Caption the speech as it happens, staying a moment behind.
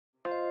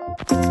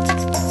Hello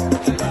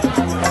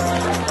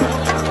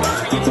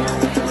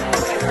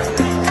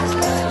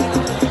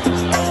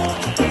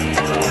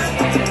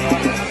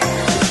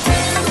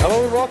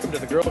and welcome to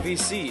the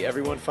GrowVC,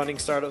 Everyone Funding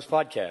Startups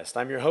podcast.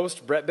 I'm your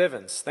host, Brett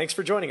Bivens. Thanks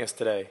for joining us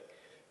today.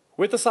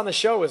 With us on the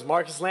show is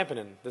Markus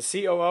Lampinen, the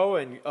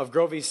COO of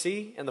Grow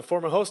VC and the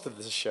former host of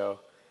this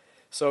show.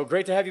 So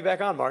great to have you back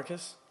on,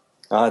 Markus.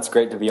 It's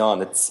great to be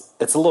on. It's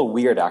a little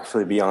weird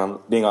actually being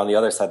on the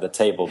other side of the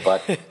table,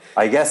 but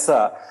I guess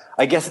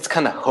it's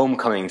kind of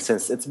homecoming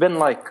since it's been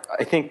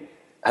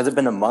has it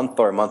been a month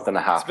or a month and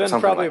a half? It's been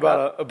probably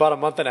about a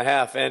month and a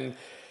half, and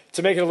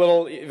to make it a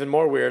little even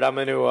more weird, I'm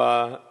going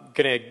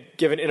to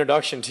give an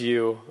introduction to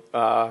you,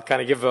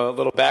 kind of give a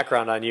little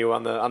background on you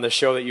on the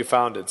show that you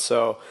founded.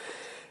 So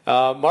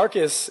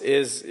Markus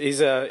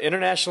he's an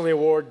internationally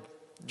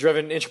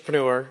award-driven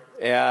entrepreneur,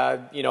 a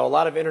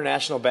lot of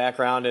international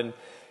background and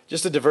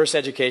just a diverse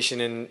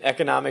education in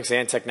economics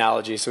and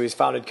technology. So he's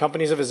founded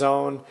companies of his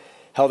own,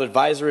 held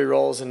advisory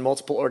roles in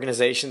multiple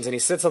organizations, and he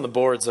sits on the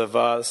boards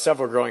of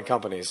several growing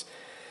companies.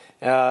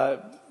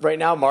 Right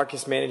now,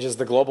 Markus manages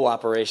the global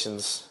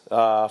operations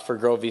for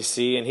Grow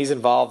VC, and he's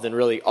involved in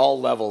really all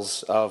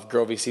levels of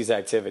Grow VC's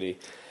activity.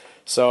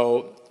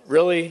 So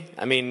really,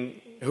 I mean,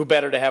 who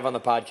better to have on the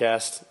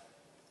podcast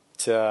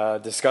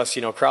to discuss,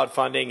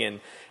 crowdfunding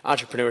and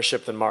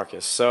entrepreneurship than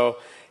Markus? So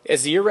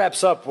as the year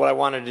wraps up, what I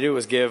wanted to do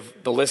was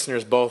give the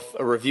listeners both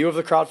a review of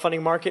the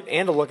crowdfunding market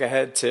and a look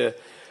ahead to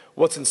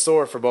what's in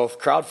store for both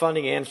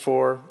crowdfunding and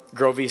for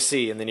Grow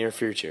VC in the near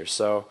future.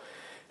 So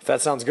if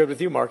that sounds good with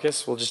you,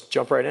 Markus, we'll just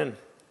jump right in.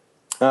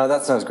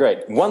 That sounds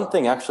great. One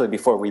thing actually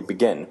before we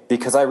begin,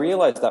 because I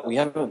realized that we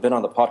haven't been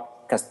on the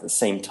podcast at the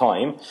same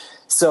time,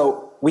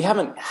 so we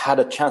haven't had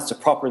a chance to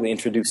properly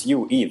introduce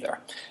you either.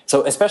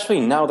 So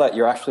especially now that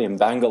you're actually in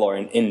Bangalore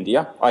in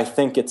India, I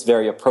think it's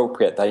very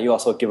appropriate that you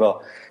also give a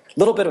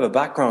little bit of a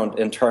background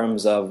in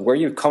terms of where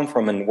you come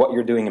from and what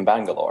you're doing in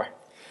Bangalore.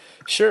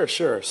 Sure.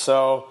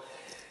 So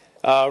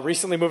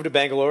recently moved to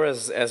Bangalore,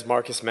 as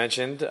Markus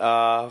mentioned,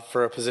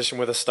 for a position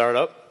with a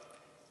startup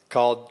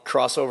called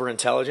Crossover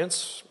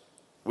Intelligence,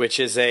 which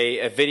is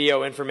a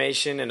video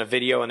information and a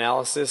video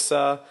analysis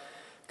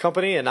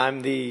company, and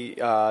I'm the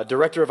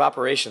director of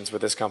operations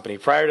with this company.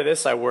 Prior to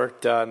this, I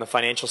worked in the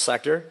financial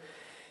sector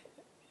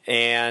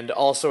and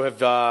also have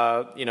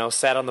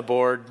sat on the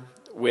board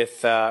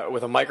with a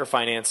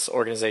microfinance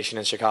organization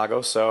in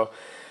Chicago. So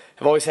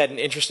I've always had an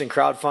interest in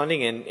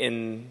crowdfunding and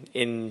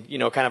in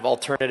kind of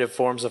alternative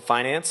forms of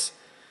finance.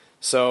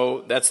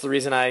 So that's the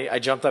reason I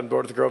jumped on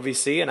board with Grow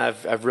VC, and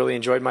I've really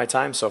enjoyed my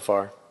time so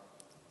far.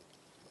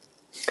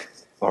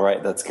 All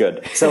right, that's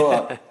good.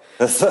 So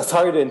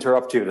sorry to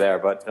interrupt you there,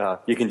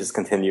 but you can just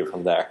continue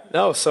from there.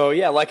 No, so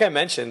yeah, like I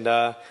mentioned,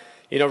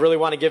 really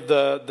want to give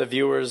the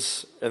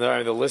viewers and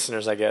the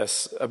listeners, I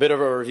guess, a bit of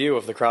a review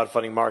of the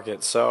crowdfunding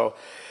market. So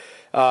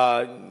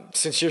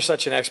since you're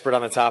such an expert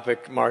on the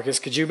topic, Markus,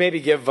 could you maybe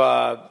give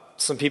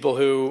some people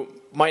who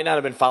might not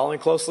have been following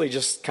closely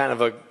just kind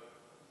of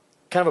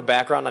a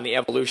background on the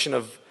evolution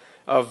of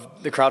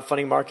the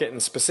crowdfunding market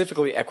and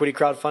specifically equity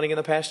crowdfunding in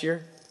the past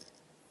year?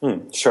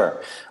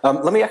 Sure.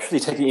 Let me actually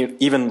take an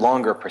even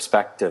longer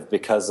perspective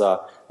because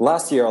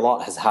last year a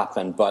lot has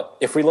happened. But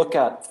if we look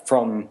at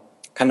from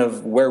kind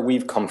of where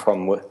we've come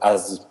from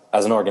as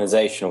an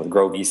organization with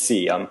Grow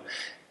VC,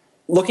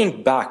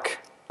 looking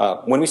back,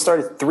 when we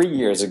started 3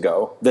 years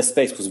ago, this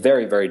space was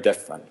very, very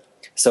different.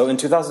 So in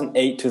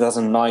 2008,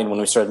 2009, when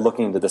we started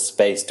looking into this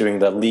space, doing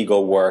the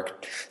legal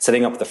work,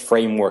 setting up the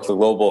framework, the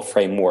global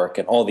framework,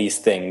 and all these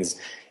things,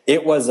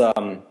 it was,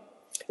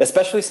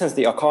 especially since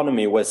the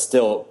economy was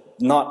still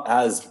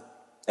it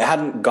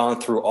hadn't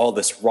gone through all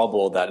this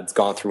rubble that it's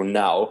gone through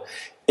now,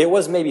 it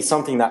was maybe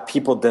something that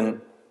people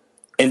didn't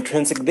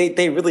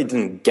they really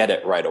didn't get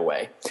it right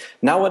away.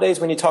 Nowadays,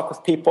 when you talk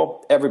with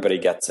people, everybody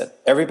gets it.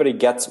 Everybody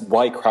gets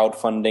why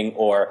crowdfunding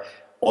or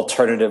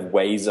alternative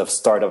ways of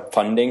startup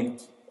funding,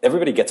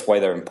 everybody gets why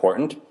they're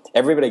important.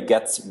 Everybody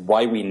gets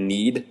why we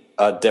need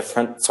a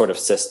different sort of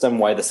system,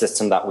 why the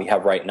system that we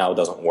have right now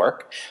doesn't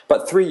work.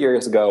 But 3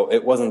 years ago,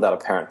 it wasn't that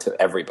apparent to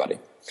everybody.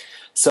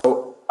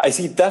 So I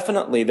see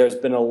definitely there's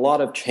been a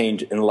lot of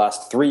change in the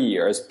last 3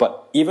 years,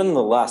 but even in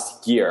the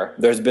last year,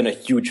 there's been a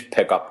huge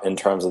pickup in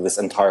terms of this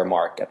entire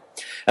market.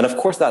 And of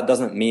course, that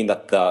doesn't mean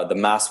that the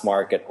mass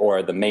market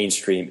or the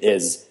mainstream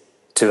is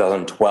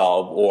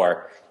 2012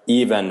 or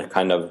even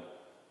kind of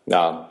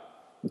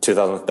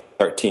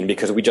 2013,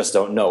 because we just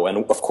don't know.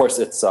 And of course,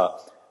 it's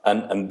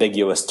an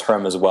ambiguous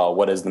term as well.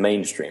 What is the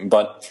mainstream?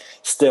 But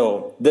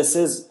still, this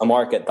is a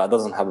market that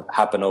doesn't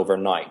happen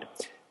overnight,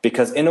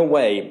 because in a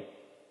way,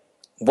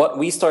 what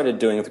we started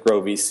doing with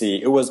Grow VC,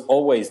 it was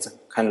always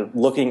kind of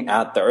looking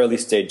at the early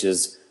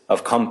stages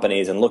of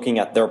companies and looking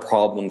at their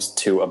problems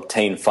to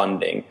obtain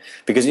funding.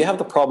 Because you have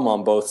the problem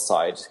on both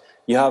sides.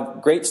 You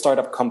have great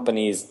startup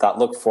companies that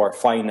look for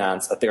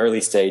finance at the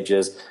early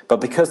stages, but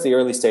because the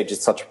early stage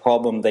is such a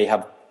problem, they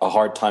have a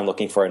hard time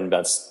looking for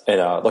investors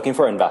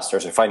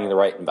or finding the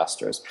right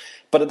investors.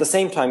 But at the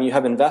same time, you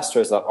have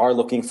investors that are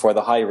looking for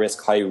the high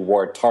risk, high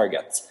reward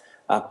targets.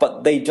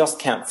 but they just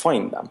can't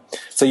find them.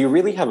 So you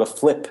really have a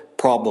flip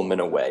problem in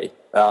a way.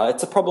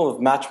 It's a problem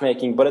of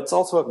matchmaking, but it's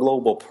also a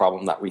global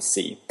problem that we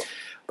see.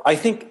 I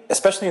think,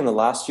 especially in the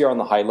last year on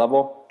the high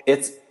level,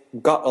 it's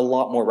got a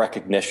lot more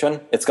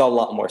recognition. It's got a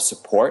lot more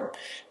support.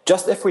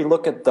 Just if we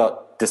look at the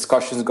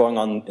discussions going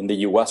on in the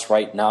US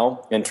right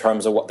now in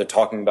terms of what they're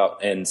talking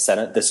about in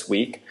Senate this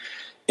week,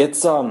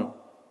 it's,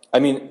 I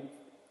mean,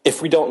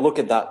 if we don't look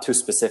at that too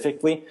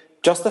specifically,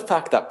 just the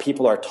fact that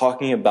people are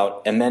talking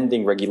about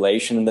amending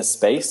regulation in this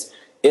space,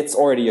 it's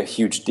already a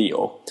huge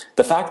deal.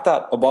 The fact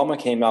that Obama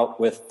came out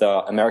with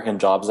the American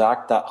Jobs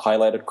Act that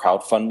highlighted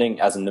crowdfunding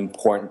as an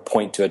important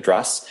point to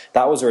address,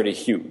 that was already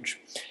huge.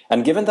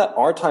 And given that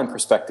our time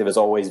perspective is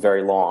always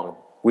very long,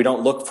 we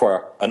don't look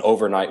for an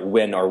overnight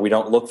win, or we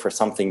don't look for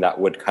something that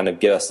would kind of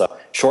give us a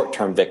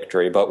short-term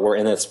victory, but we're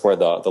in this for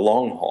the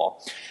long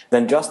haul.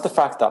 Then just the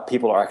fact that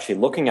people are actually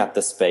looking at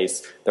this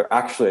space, they're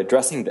actually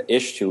addressing the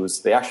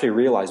issues, they actually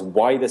realize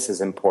why this is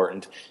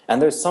important,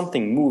 and there's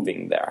something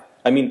moving there.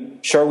 I mean,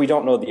 sure, we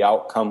don't know the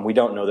outcome, we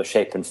don't know the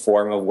shape and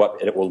form of what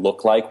it will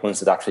look like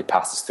once it actually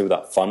passes through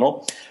that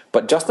funnel,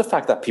 but just the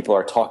fact that people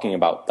are talking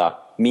about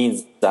that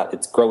means that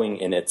it's growing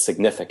in its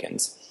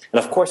significance. And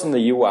of course, in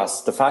the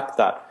US, the fact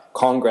that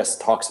Congress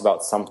talks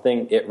about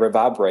something, it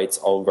reverberates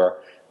over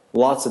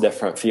lots of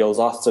different fields,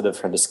 lots of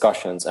different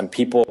discussions, and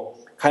people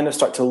kind of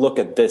start to look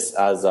at this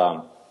as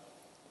an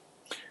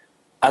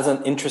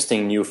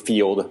interesting new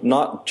field,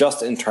 not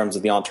just in terms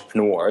of the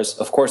entrepreneurs.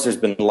 Of course, there's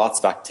been lots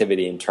of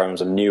activity in terms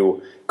of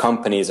new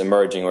companies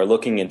emerging or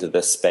looking into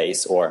this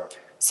space or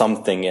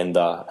something in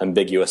the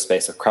ambiguous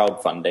space of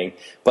crowdfunding,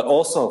 but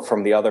also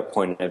from the other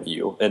point of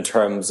view in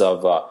terms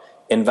of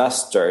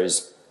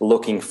investors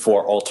looking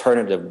for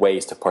alternative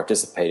ways to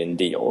participate in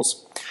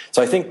deals.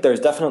 So I think there's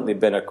definitely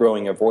been a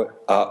growing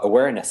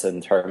awareness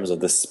in terms of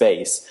this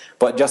space,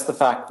 but just the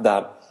fact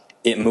that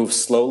it moves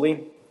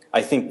slowly,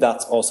 I think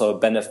that's also a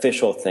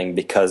beneficial thing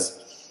because,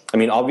 I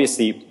mean,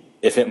 obviously,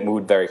 if it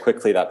moved very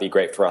quickly, that'd be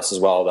great for us as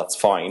well, that's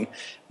fine.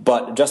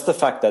 But just the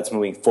fact that it's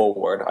moving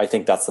forward, I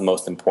think that's the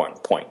most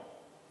important point.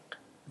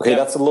 Okay,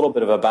 that's a little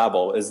bit of a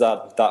babble. Is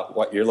that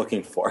what you're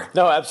looking for?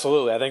 No,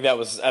 absolutely. I think that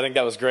was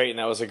great, and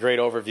that was a great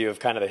overview of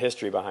kind of the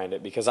history behind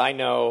it. Because I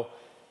know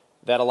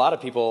that a lot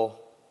of people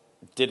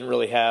didn't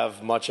really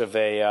have much of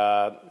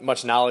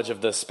much knowledge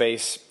of the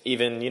space,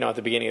 even at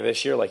the beginning of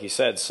this year, like you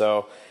said.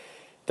 So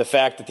the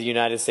fact that the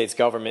United States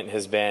government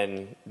has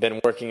been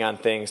working on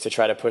things to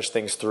try to push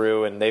things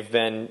through, and they've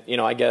been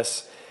I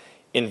guess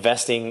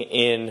investing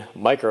in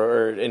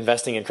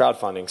investing in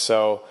crowdfunding.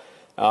 So.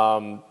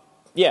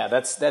 Yeah,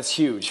 that's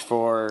huge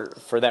for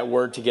that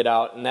word to get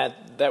out, and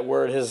that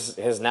word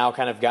has now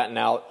kind of gotten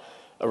out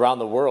around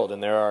the world,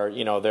 and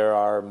there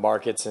are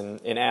markets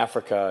in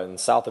Africa and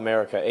South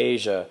America,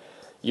 Asia,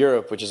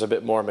 Europe, which is a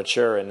bit more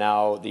mature, and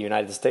now the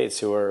United States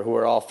who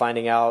are all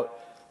finding out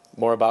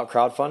more about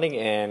crowdfunding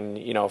and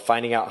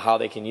finding out how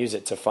they can use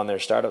it to fund their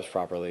startups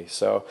properly.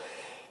 So,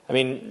 I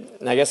mean,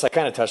 I guess I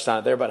kind of touched on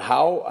it there, but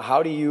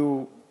how do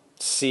you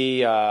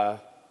see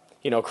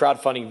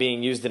crowdfunding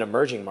being used in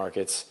emerging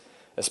markets,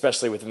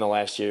 especially within the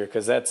last year,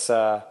 because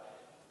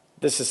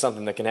this is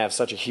something that can have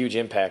such a huge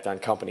impact on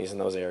companies in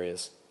those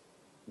areas.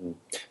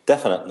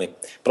 Definitely.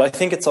 But I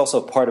think it's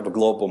also part of a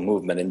global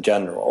movement in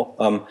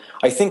general.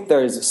 I think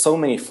there's so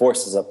many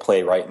forces at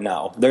play right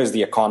now. There's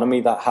the economy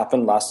that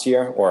happened last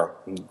year or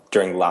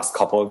during the last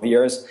couple of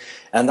years,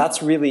 and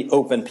that's really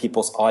opened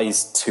people's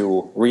eyes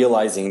to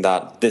realizing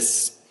that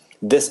this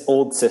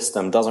old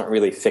system doesn't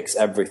really fix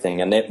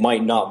everything, and it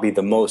might not be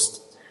the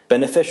most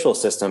beneficial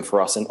system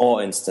for us in all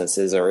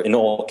instances or in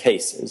all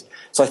cases.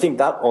 So I think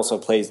that also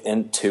plays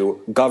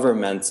into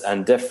governments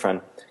and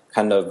different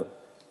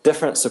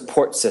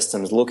support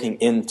systems looking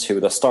into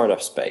the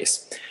startup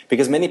space.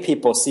 Because many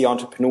people see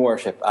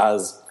entrepreneurship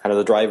as kind of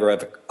the driver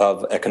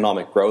of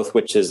economic growth,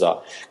 which is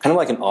kind of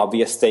like an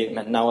obvious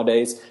statement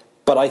nowadays.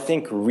 But I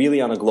think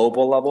really on a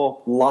global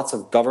level, lots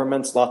of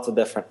governments, lots of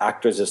different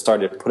actors have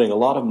started putting a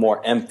lot of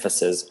more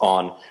emphasis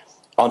on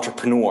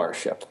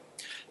entrepreneurship.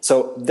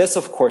 So this,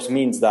 of course,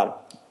 means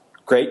that,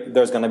 great,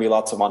 there's going to be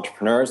lots of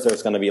entrepreneurs,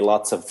 there's going to be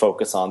lots of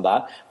focus on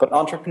that, but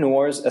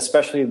entrepreneurs,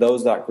 especially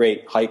those that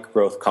create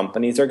high-growth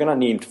companies, are going to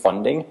need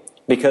funding,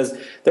 because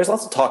there's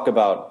lots of talk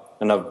about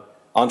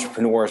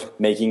entrepreneurs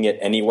making it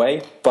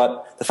anyway,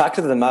 but the fact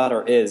of the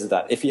matter is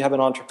that if you have an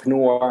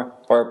entrepreneur,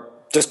 or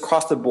just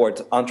across the board,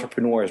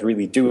 entrepreneurs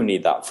really do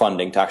need that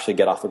funding to actually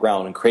get off the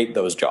ground and create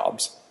those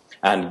jobs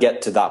and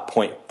get to that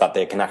point that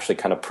they can actually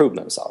kind of prove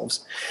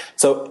themselves.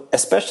 So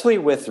especially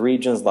with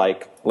regions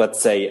like,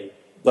 let's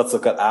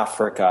look at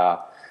Africa,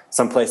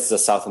 some places of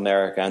South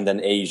America, and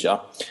then Asia,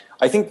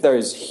 I think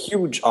there's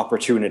huge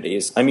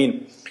opportunities. I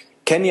mean,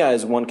 Kenya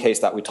is one case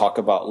that we talk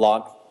about a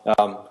lot.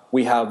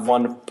 We have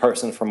one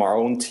person from our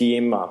own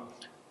team,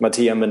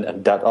 Mattia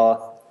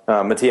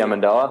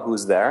Mandela,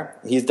 who's there.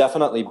 He's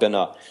definitely been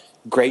a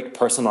great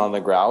person on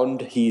the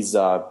ground. He's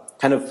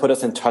kind of put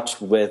us in touch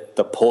with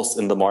the pulse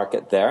in the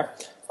market there.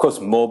 Of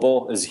course,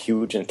 mobile is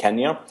huge in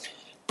Kenya,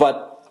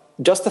 but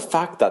just the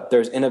fact that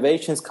there's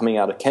innovations coming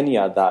out of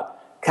Kenya that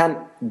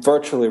can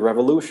virtually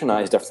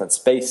revolutionize different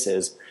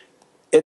spaces